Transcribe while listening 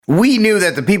we knew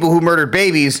that the people who murdered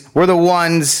babies were the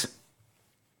ones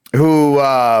who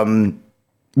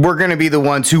were going to be the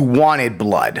ones who wanted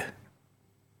blood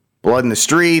in the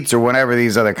streets or whatever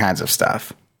these other kinds of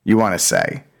stuff you want to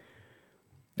say.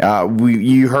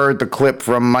 You heard the clip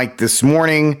from Mike this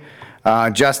morning.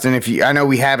 Justin, I know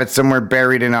we have it somewhere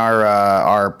buried in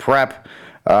our prep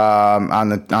on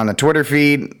the Twitter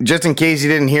feed. Just in case you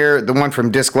didn't hear the one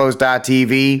from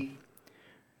disclose.tv.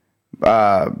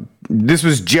 This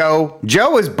was Joe.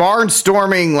 Joe is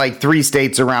barnstorming like 3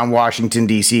 states around Washington,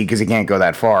 D.C. because he can't go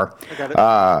that far. I got it.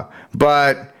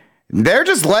 But they're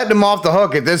just letting him off the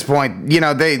hook at this point. You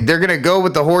know, they're going to go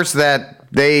with the horse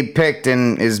that they picked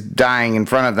and is dying in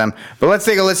front of them. But let's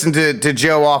take a listen to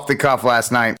Joe off the cuff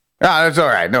last night. Oh, that's all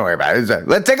right. Don't worry about it.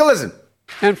 Let's take a listen.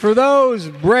 And for those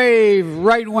brave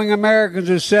right-wing Americans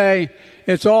who say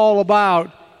it's all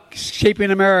about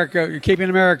keeping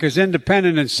America's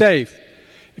independent and safe,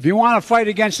 if you want to fight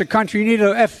against the country, you need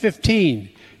an F-15.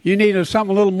 You need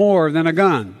something a little more than a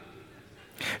gun.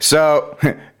 So,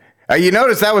 you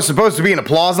notice that was supposed to be an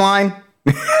applause line?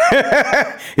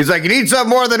 He's like, you need something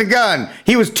more than a gun.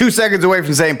 He was 2 seconds away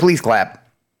from saying, please clap.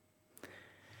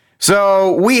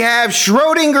 So, we have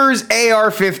Schrodinger's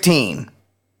AR-15.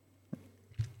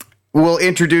 We'll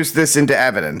introduce this into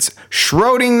evidence.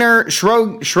 Schrodinger's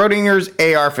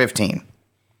AR-15.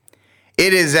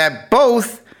 It is at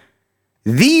both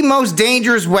the most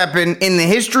dangerous weapon in the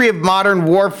history of modern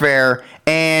warfare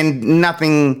and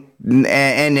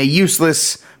a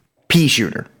useless pea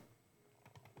shooter.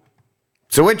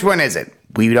 So which one is it?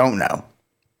 We don't know.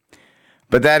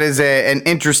 But that is an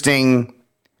interesting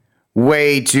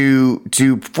way to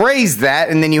phrase that.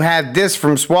 And then you have this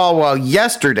from Swalwell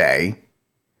yesterday.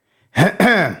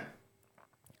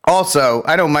 Also,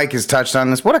 I know Mike has touched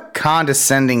on this. What a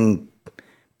condescending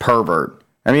pervert.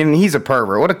 I mean, he's a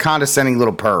pervert. What a condescending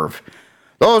little perv.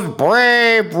 Those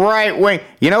brave right wing.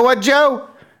 You know what, Joe?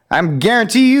 I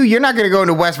guarantee you're not going to go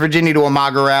into West Virginia to a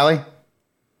MAGA rally.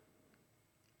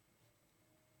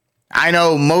 I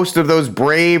know most of those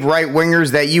brave right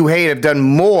wingers that you hate have done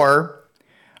more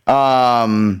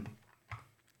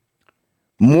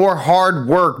hard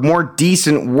work, more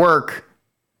decent work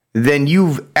than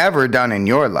you've ever done in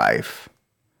your life.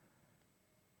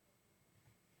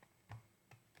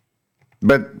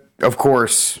 But, of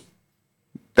course,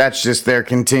 that's just their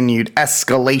continued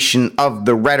escalation of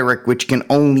the rhetoric, which can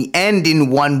only end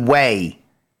in one way.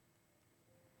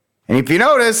 And if you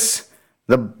notice,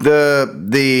 the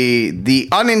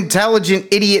unintelligent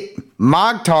idiot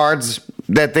mogtards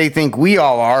that they think we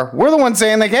all are, we're the ones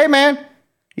saying, like, hey, man,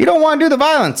 you don't want to do the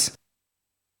violence.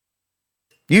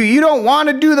 You don't want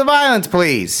to do the violence,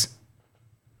 please.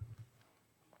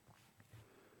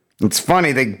 It's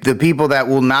funny, the people that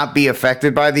will not be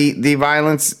affected by the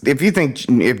violence, if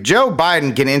Joe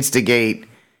Biden can instigate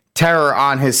terror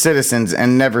on his citizens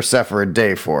and never suffer a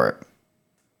day for it.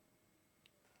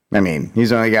 I mean,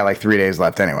 he's only got like 3 days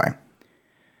left anyway.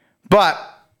 But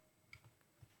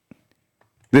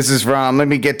this is from, let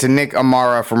me get to Nick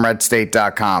Amara from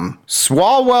redstate.com.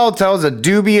 Swalwell tells a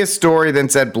dubious story, then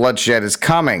said bloodshed is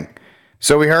coming.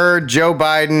 So we heard Joe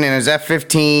Biden and his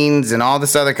F-15s and all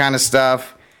this other kind of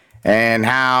stuff, and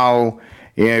how,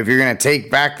 you know, if you're going to take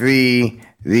back the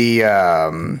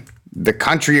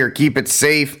country or keep it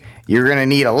safe, you're going to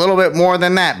need a little bit more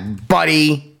than that,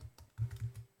 buddy.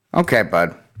 Okay,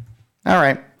 bud. All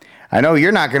right. I know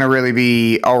you're not going to really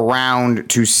be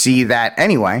around to see that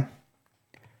anyway.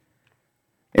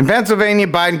 In Pennsylvania,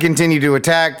 Biden continued to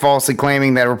attack, falsely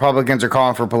claiming that Republicans are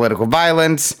calling for political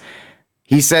violence.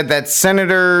 He said that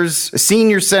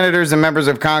senior senators and members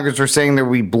of Congress were saying there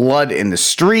would be blood in the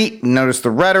street. Notice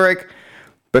the rhetoric,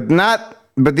 but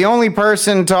the only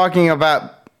person talking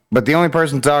about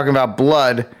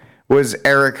blood was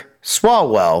Eric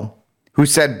Swalwell, who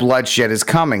said bloodshed is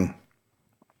coming.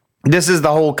 This is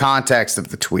the whole context of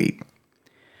the tweet.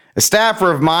 A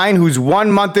staffer of mine who's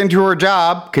 1 month into her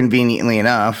job, conveniently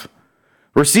enough,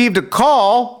 received a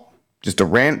call.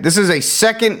 This is a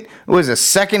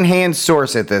second-hand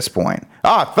source at this point.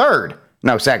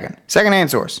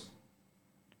 Second-hand source.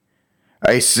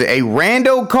 A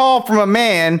rando call from a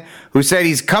man who said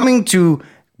he's coming to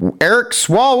Eric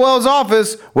Swalwell's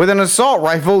office with an assault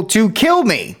rifle to kill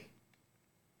me.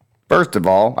 First of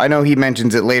all, I know he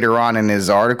mentions it later on in his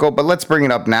article, but let's bring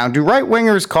it up now. Do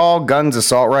right-wingers call guns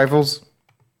assault rifles?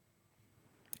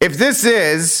 If this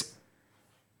is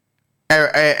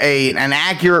an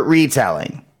accurate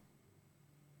retelling,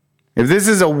 if this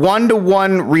is a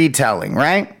one-to-one retelling,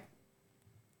 right?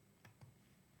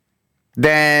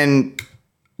 Then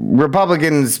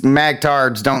Republicans,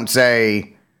 magtards, don't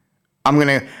say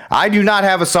I do not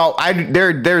have assault.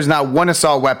 There's not one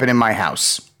assault weapon in my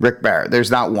house. Rick Barrett.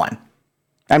 There's not one.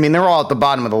 I mean, they're all at the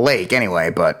bottom of the lake anyway,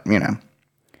 but, you know.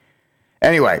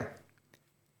 Anyway.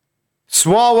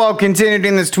 Swalwell continued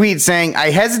in this tweet saying,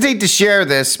 I hesitate to share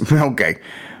this. Okay.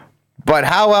 But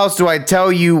how else do I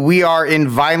tell you we are in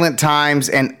violent times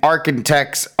and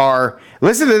architects are...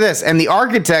 Listen to this. And the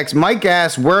architects, Mike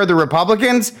asks, where are the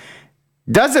Republicans?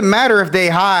 Doesn't matter if they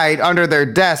hide under their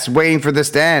desks waiting for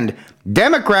this to end.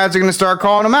 Democrats are going to start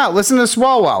calling them out. Listen to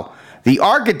Swalwell. The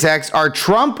architects are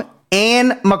Trump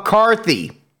and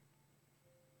McCarthy.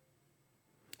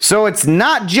 So it's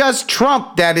not just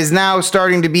Trump that is now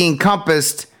starting to be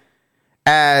encompassed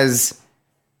as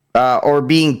or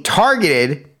being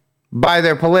targeted by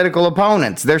their political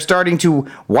opponents. They're starting to,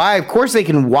 why? Of course they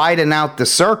can widen out the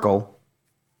circle.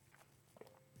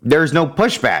 There's no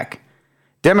pushback.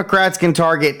 Democrats can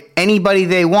target anybody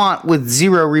they want with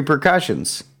zero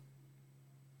repercussions.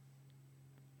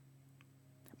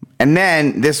 And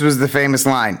then this was the famous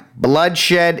line.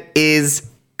 Bloodshed is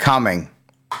coming.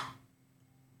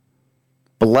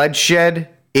 Bloodshed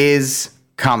is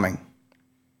coming.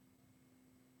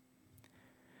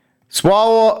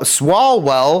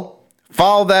 Swalwell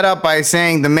followed that up by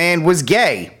saying the man was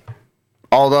gay.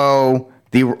 Although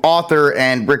the author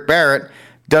and Rick Barrett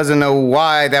doesn't know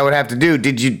why that would have to do.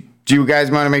 Do you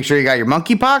guys want to make sure you got your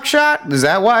monkeypox shot? Is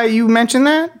that why you mentioned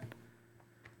that?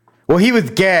 Well, he was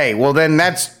gay. Well, then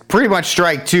that's pretty much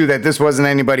strike two that this wasn't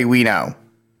anybody we know.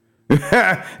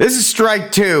 This is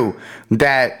strike two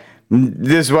that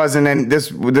this wasn't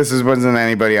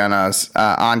anybody on us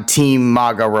on Team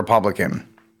MAGA Republican.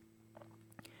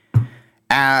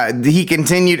 He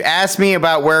continued, asked me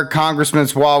about where Congressman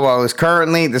Swalwell is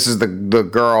currently. This is the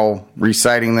girl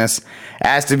reciting this.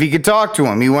 Asked if he could talk to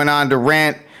him. He went on to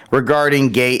rant regarding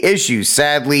gay issues.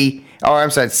 Said he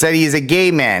is a gay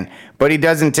man, but he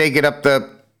doesn't take it up the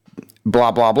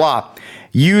blah, blah, blah.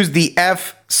 Used the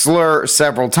F slur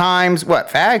several times. What,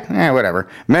 fag? Whatever.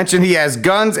 Mentioned he has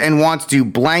guns and wants to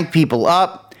blank people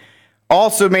up.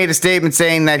 Also made a statement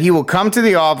saying that he will come to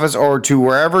the office or to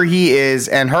wherever he is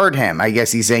and hurt him. I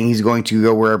guess he's saying he's going to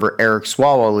go wherever Eric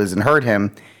Swalwell is and hurt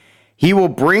him. He will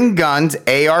bring guns,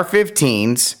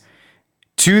 AR-15s,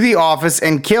 to the office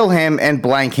and kill him and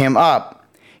blank him up.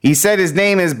 He said his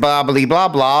name is blah, blah, blah,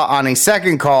 blah on a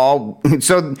second call.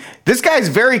 So this guy's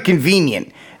very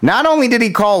convenient. Not only did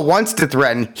he call once to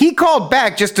threaten, he called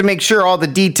back just to make sure all the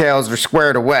details are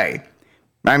squared away.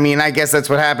 I mean, I guess that's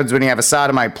what happens when you have a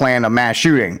sodomite plan a mass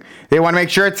shooting. They want to make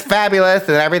sure it's fabulous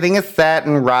and everything is set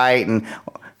and right. And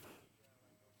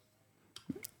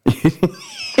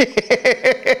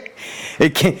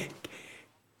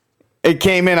it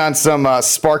came in on some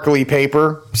sparkly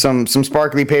paper, some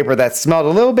sparkly paper that smelled a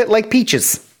little bit like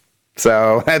peaches.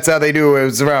 So that's how they do it. It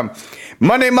was from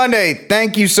Monday.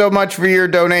 Thank you so much for your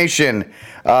donation.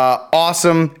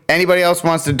 Awesome. Anybody else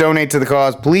wants to donate to the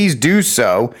cause, please do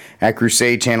so at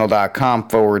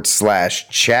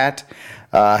crusadechannel.com/chat.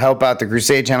 Help out the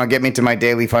Crusade Channel. Get me to my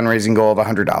daily fundraising goal of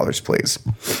 $100, please.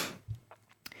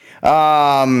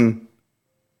 And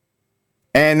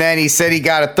then he said he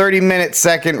got a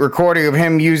 30-second recording of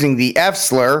him using the F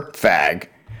slur, fag,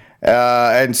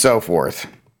 and so forth.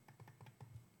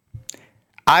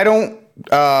 I don't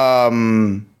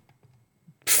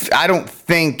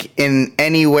think in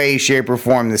any way, shape, or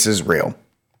form this is real.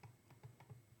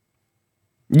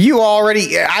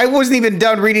 I wasn't even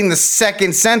done reading the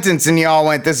second sentence and y'all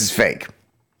went, this is fake.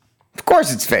 Of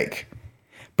course it's fake.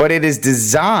 But it is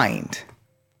designed.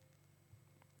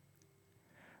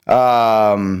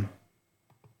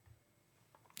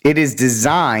 It is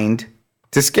designed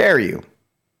to scare you.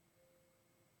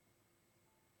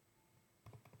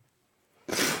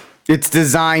 It's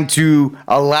designed to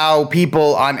allow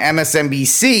people on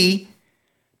MSNBC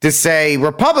to say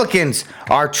Republicans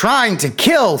are trying to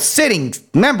kill sitting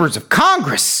members of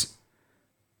Congress.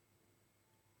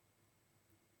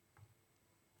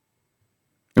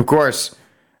 Of course,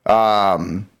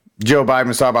 Joe Biden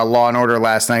was talking about Law and Order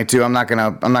last night too. I'm not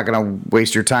gonna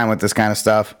waste your time with this kind of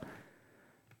stuff.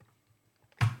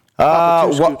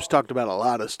 Two Scoops talked about a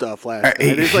lot of stuff last night.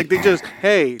 It's like they just,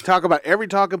 hey, talk about every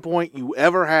talking point you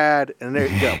ever had, and there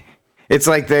you go. It's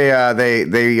like they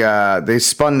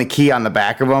spun the key on the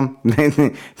back of them.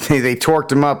 they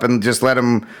torqued him up and just let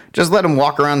him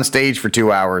walk around the stage for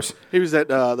 2 hours. He was at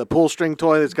the pull string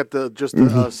toy that's got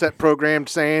the set programmed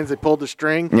sayings. They pulled the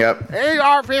string. Yep.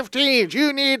 AR-15s,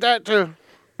 you need that too.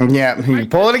 Yeah, he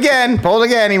pulled it again.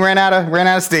 He ran out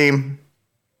of steam.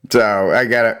 So I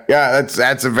get it. Yeah,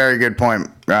 that's a very good point,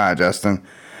 Justin.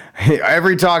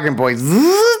 Every talking point.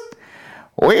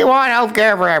 We want health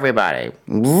care for everybody.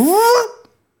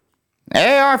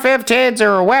 AR-15s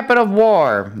are a weapon of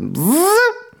war.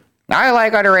 I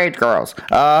like underage girls.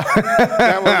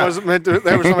 That one wasn't meant to.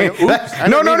 That was something. Oops. I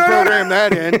didn't mean to program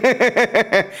that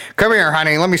in. Come here,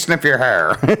 honey. Let me sniff your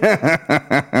hair.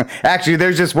 Actually,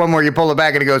 there's just one where you pull it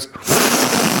back and it goes.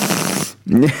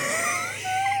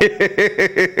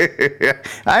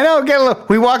 I know. Get a little.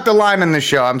 We walked the line in this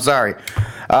show. I'm sorry.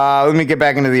 Let me get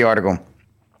back into the article.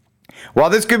 While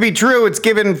this could be true,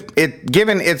 given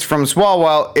it's from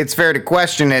Swalwell, it's fair to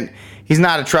question it. He's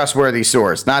not a trustworthy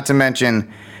source. Not to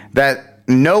mention that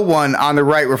no one on the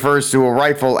right refers to a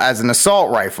rifle as an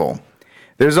assault rifle.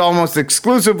 There's almost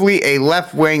exclusively a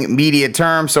left-wing media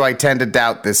term, so I tend to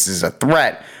doubt this is a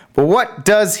threat. But what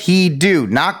does he do?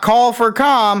 Not call for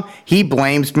calm. He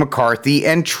blames McCarthy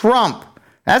and Trump.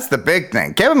 That's the big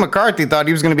thing. Kevin McCarthy thought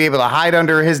he was going to be able to hide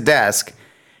under his desk,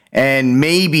 and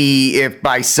maybe if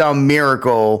by some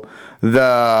miracle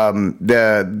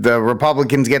the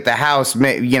Republicans get the House,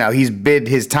 he's bid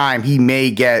his time, he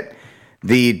may get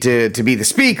to be the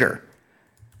speaker.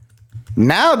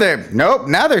 Now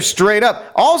they're straight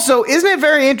up. Also, isn't it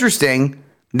very interesting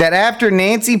that after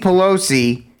Nancy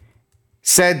Pelosi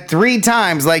said 3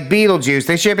 times, like Beetlejuice,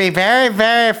 they should be very,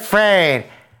 very afraid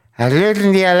of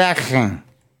losing the election.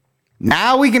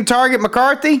 Now we can target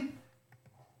McCarthy?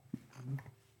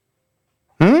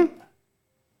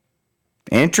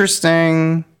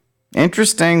 Interesting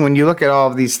when you look at all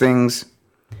of these things.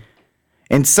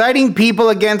 Inciting people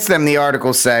against them, the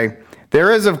articles say.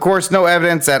 There is, of course, no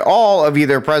evidence at all of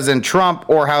either President Trump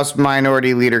or House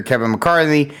Minority Leader Kevin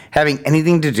McCarthy having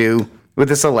anything to do with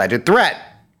this alleged threat.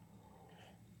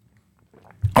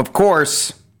 Of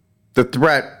course, the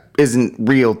threat isn't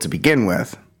real to begin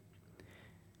with.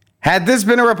 Had this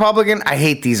been a Republican, I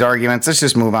hate these arguments. Let's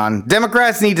just move on.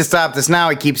 Democrats need to stop this now.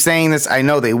 I keep saying this. I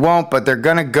know they won't, but they're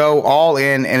going to go all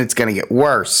in and it's going to get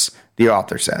worse, the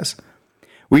author says.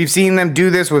 We've seen them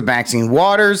do this with Maxine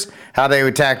Waters, how they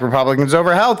attacked Republicans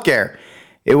over health care.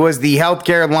 It was the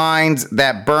healthcare lines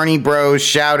that Bernie Bros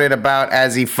shouted about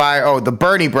as he fired. The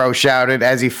Bernie Bros shouted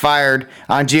as he fired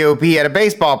on GOP at a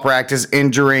baseball practice,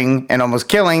 injuring and almost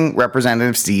killing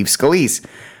Representative Steve Scalise.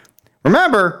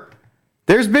 Remember,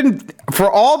 there's been, for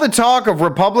all the talk of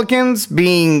Republicans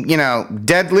being,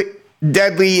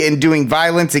 deadly and doing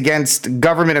violence against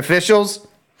government officials,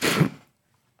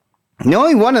 the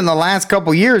only one in the last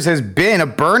couple years has been a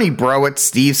Bernie bro at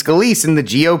Steve Scalise in the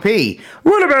GOP.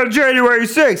 What about January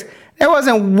 6th? There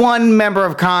wasn't one member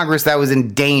of Congress that was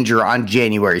in danger on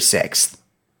January 6th.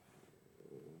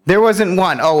 There wasn't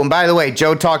one. Oh, and by the way,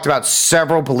 Joe talked about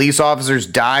several police officers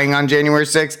dying on January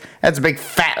 6th. That's a big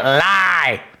fat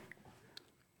lie.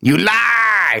 You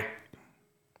lie!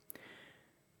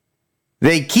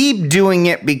 They keep doing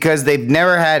it because they've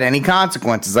never had any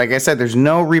consequences. Like I said, there's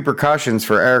no repercussions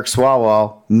for Eric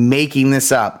Swalwell making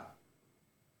this up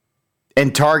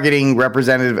and targeting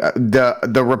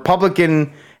the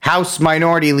Republican House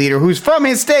Minority Leader, who's from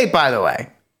his state, by the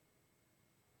way.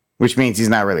 Which means he's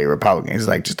not really a Republican. He's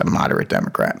like just a moderate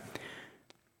Democrat.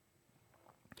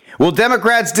 Will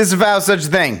Democrats disavow such a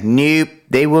thing? Nope,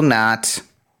 they will not.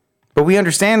 But we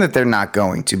understand that they're not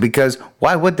going to, because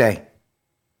why would they?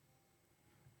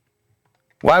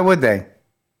 Why would they?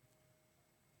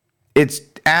 It's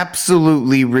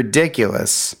absolutely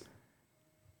ridiculous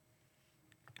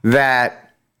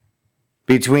that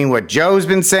between what Joe's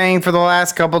been saying for the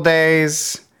last couple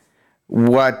days,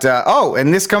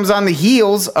 and this comes on the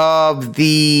heels of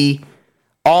the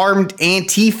armed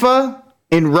Antifa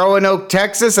in Roanoke,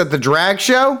 Texas at the drag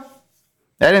show.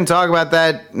 I didn't talk about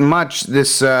that much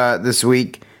this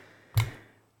week.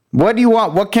 What do you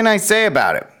want? What can I say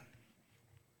about it?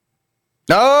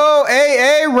 Oh,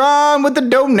 hey, Ron with the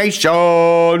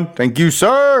donation. Thank you,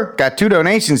 sir. Got 2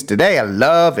 donations today. I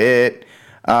love it.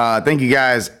 Thank you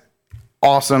guys.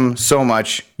 Awesome. So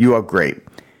much. You are great.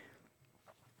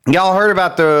 Y'all heard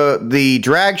about the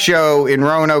drag show in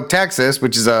Roanoke, Texas,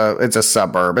 which is it's a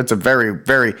suburb. It's a very,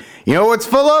 very, you know what it's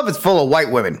full of? It's full of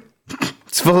white women.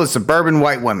 It's full of suburban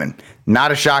white women.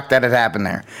 Not a shock that it happened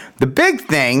there. The big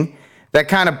thing that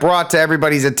kind of brought to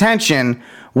everybody's attention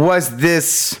was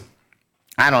this,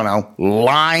 I don't know,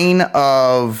 line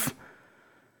of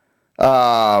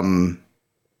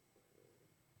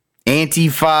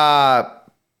Antifa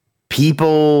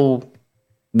people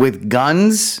with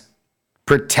guns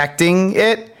protecting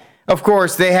it. Of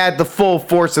course, they had the full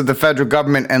force of the federal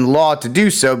government and law to do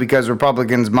so because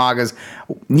Republicans, MAGAs,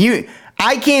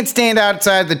 I can't stand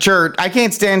outside the church. I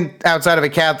can't stand outside of a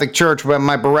Catholic church with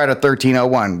my Beretta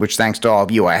 1301, which thanks to all of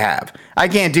you, I have. I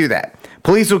can't do that.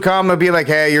 Police will come and be like,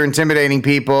 hey, you're intimidating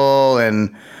people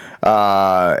and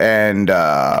and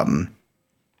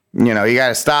you know, you got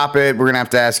to stop it. We're going to have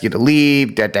to ask you to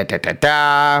leave. Da, da, da, da,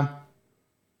 da.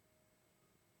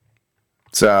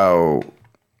 So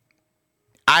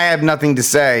I have nothing to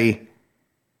say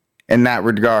in that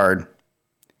regard.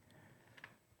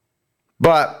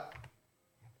 But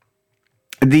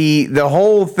the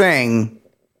whole thing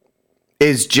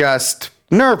is just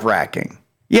nerve-wracking.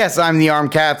 Yes, I'm the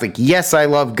armed Catholic. Yes, I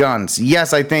love guns.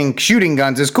 Yes, I think shooting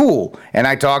guns is cool. And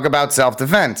I talk about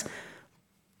self-defense.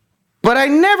 But I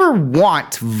never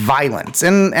want violence.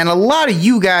 And a lot of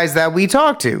you guys that we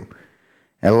talk to,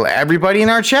 everybody in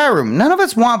our chat room, none of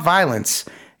us want violence.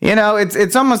 You know,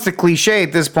 it's almost a cliche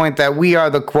at this point that we are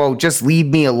the, quote, just leave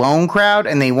me alone crowd,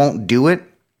 and they won't do it.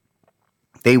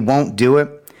 They won't do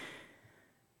it.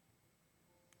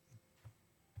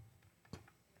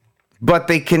 But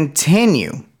they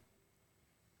continue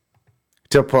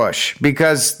to push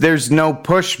because there's no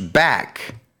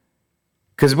pushback.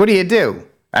 Because what do?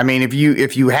 I mean, if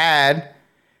you had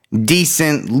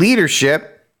decent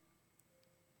leadership,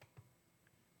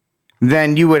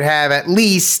 then you would have at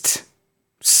least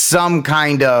some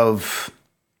kind of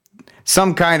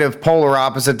polar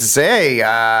opposite to say,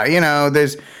 hey, you know,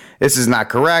 this is not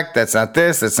correct. That's not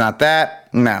this. That's not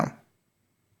that. No.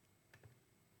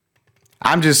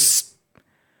 I'm just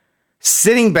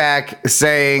sitting back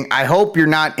saying, I hope you're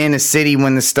not in a city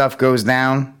when this stuff goes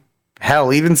down.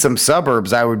 Hell, even some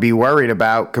suburbs I would be worried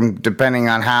about, depending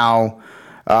on how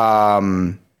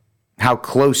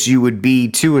close you would be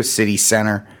to a city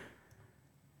center.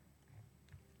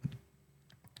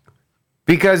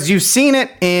 Because you've seen it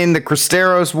in the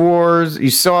Cristeros Wars, you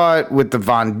saw it with the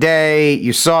Vendée,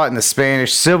 you saw it in the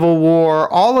Spanish Civil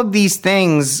War. All of these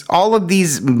things, all of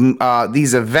these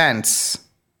events,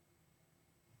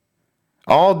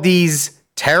 all these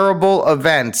terrible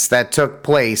events that took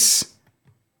place.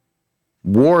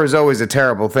 War is always a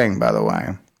terrible thing, by the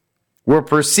way. Were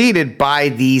preceded by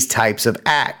these types of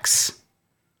acts.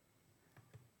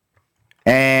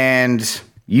 And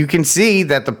you can see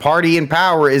that the party in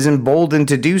power is emboldened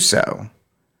to do so.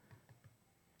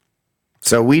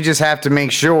 So we just have to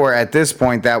make sure at this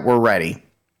point that we're ready.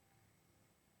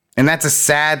 And that's a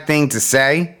sad thing to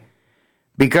say.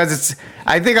 Because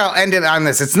I think I'll end it on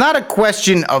this. It's not a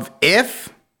question of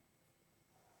if.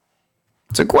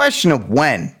 It's a question of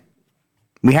when.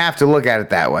 We have to look at it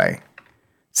that way.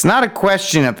 It's not a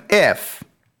question of if.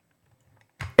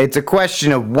 It's a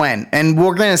question of when. And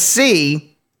we're going to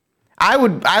see. I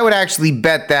would actually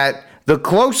bet that the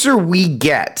closer we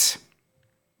get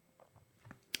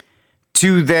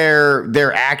to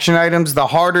their action items, the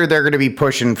harder they're going to be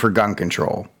pushing for gun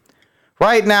control.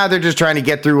 Right now, they're just trying to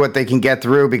get through what they can get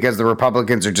through because the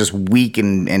Republicans are just weak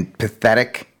and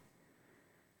pathetic.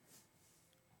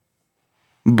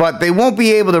 But they won't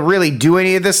be able to really do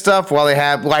any of this stuff while they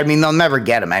have... Well, I mean, they'll never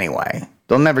get them anyway.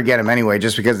 They'll never get them anyway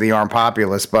just because they aren't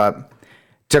populist. But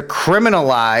to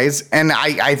criminalize... And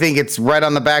I think it's right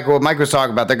on the back of what Mike was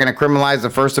talking about. They're going to criminalize the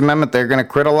First Amendment. They're going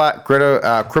to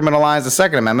criminalize the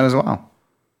Second Amendment as well.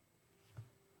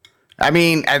 I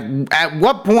mean, at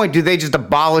what point do they just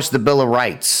abolish the Bill of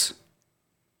Rights?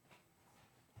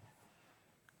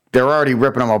 They're already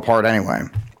ripping them apart anyway.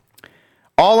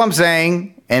 All I'm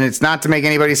saying, and it's not to make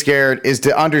anybody scared, is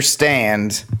to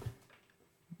understand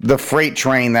the freight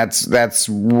train that's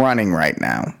running right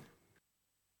now.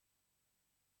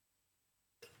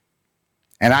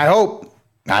 And I hope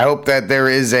that there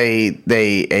is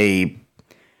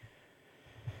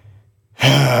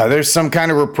there's some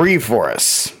kind of reprieve for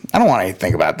us. I don't want to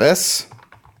think about this. I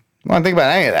don't want to think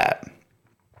about any of that.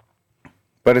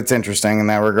 But it's interesting in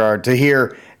that regard to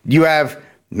hear you have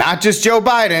not just Joe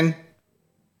Biden,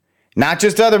 not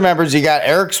just other members. You got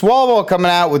Eric Swalwell coming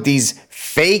out with these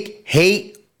fake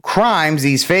hate crimes,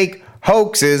 these fake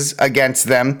hoaxes against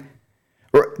them.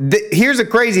 Here's a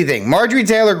crazy thing. Marjorie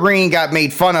Taylor Greene got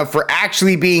made fun of for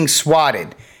actually being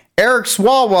swatted. Eric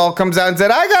Swalwell comes out and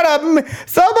said,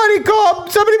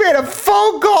 somebody made a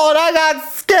phone call and I got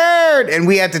scared. And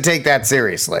we had to take that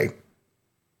seriously.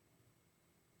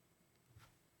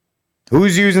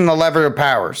 Who's using the lever of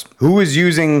powers? Who is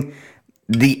using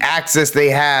the access they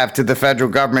have to the federal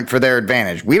government for their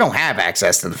advantage? We don't have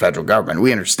access to the federal government.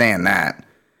 We understand that.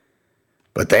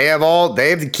 But they have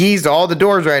the keys to all the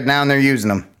doors right now and they're using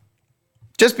them.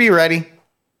 Just be ready.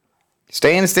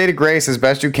 Stay in a state of grace as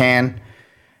best you can.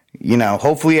 You know,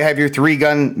 hopefully you have your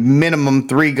minimum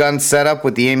three guns set up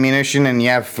with the ammunition and you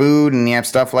have food and you have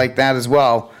stuff like that as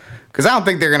well. Because I don't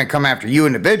think they're going to come after you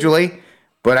individually,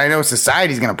 but I know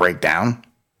society's going to break down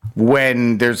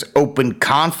when there's open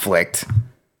conflict.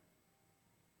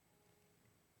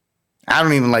 I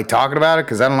don't even like talking about it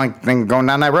because I don't like going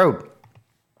down that road.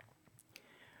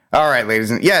 All right,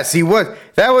 ladies and yes, he was.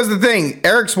 That was the thing.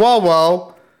 Eric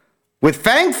Swalwell with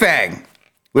Fang Fang.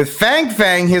 With Fang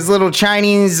Fang, his little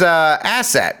Chinese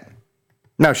asset.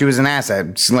 No, she was an asset.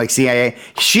 It's like CIA.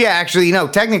 She actually,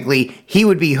 technically, he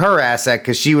would be her asset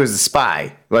because she was a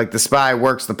spy. Like the spy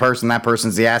works the person, that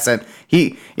person's the asset.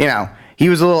 He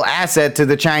was a little asset to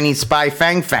the Chinese spy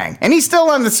Fang Fang. And he's still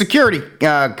on the security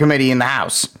committee in the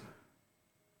House.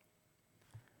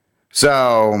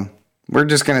 So, we're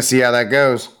just going to see how that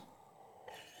goes.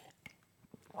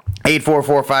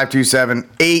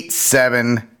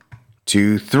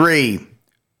 844-527-8723.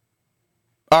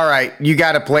 All right, you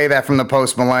got to play that from the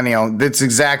post-millennial. That's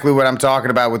exactly what I'm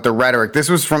talking about with the rhetoric. This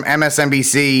was from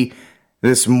MSNBC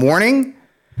this morning,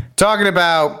 talking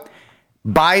about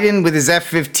Biden with his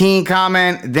F-15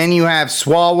 comment. Then you have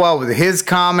Swalwell with his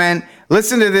comment.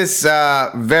 Listen to this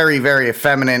very, very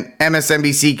effeminate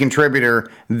MSNBC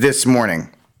contributor this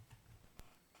morning.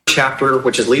 Chapter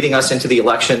which is leading us into the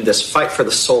election, this fight for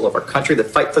the soul of our country, the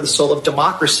fight for the soul of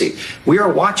democracy. We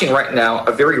are watching right now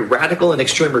a very radical and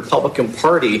extreme Republican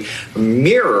Party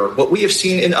mirror what we have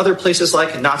seen in other places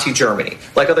like Nazi Germany,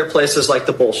 like other places like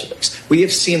the Bolsheviks. We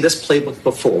have seen this playbook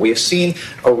before. We have seen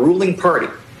a ruling party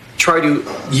try to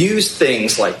use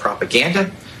things like propaganda,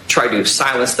 try to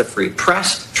silence the free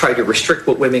press, try to restrict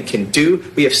what women can do.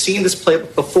 We have seen this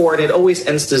playbook before, and it always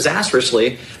ends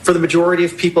disastrously for the majority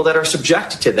of people that are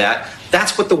subjected to that.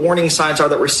 That's what the warning signs are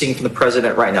that we're seeing from the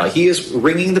president right now. He is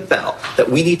ringing the bell that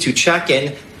we need to check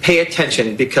in, pay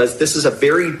attention, because this is a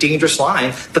very dangerous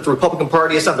line that the Republican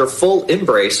Party is under full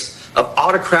embrace of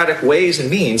autocratic ways and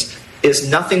means is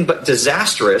nothing but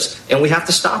disastrous, and we have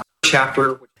to stop.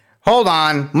 Chapter. Hold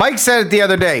on. Mike said it the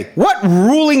other day. What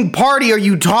ruling party are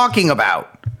you talking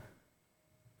about?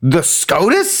 The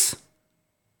SCOTUS?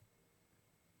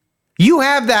 You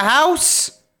have the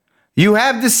House, you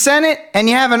have the Senate, and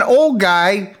you have an old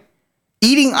guy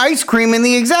eating ice cream in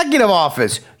the executive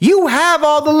office. You have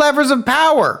all the levers of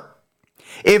power.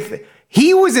 If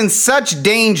he was in such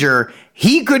danger,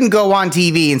 he couldn't go on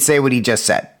TV and say what he just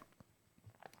said.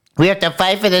 We have to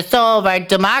fight for the soul of our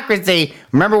democracy.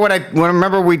 Remember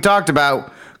we talked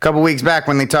about a couple weeks back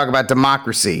when they talk about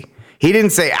democracy. He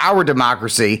didn't say our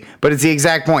democracy, but it's the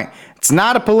exact point. It's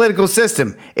not a political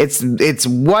system. It's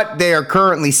what they are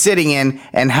currently sitting in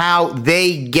and how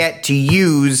they get to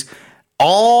use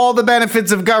all the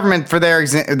benefits of government for their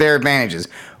advantages.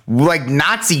 Like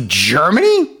Nazi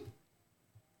Germany?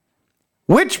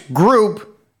 Which group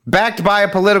backed by a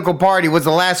political party was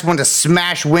the last one to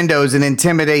smash windows and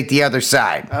intimidate the other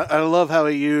side? I love how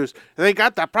he used, they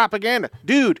got the propaganda.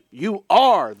 Dude, you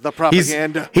are the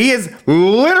propaganda. He is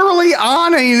literally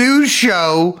on a news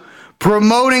show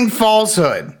promoting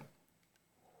falsehood.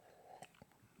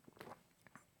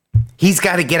 He's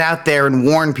got to get out there and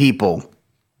warn people.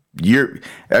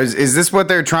 Is this what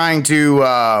they're trying to,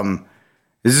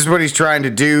 is this what he's trying to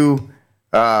do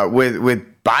with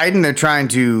Biden? They're trying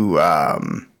to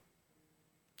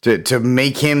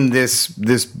make him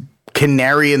this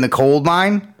canary in the coal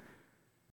mine.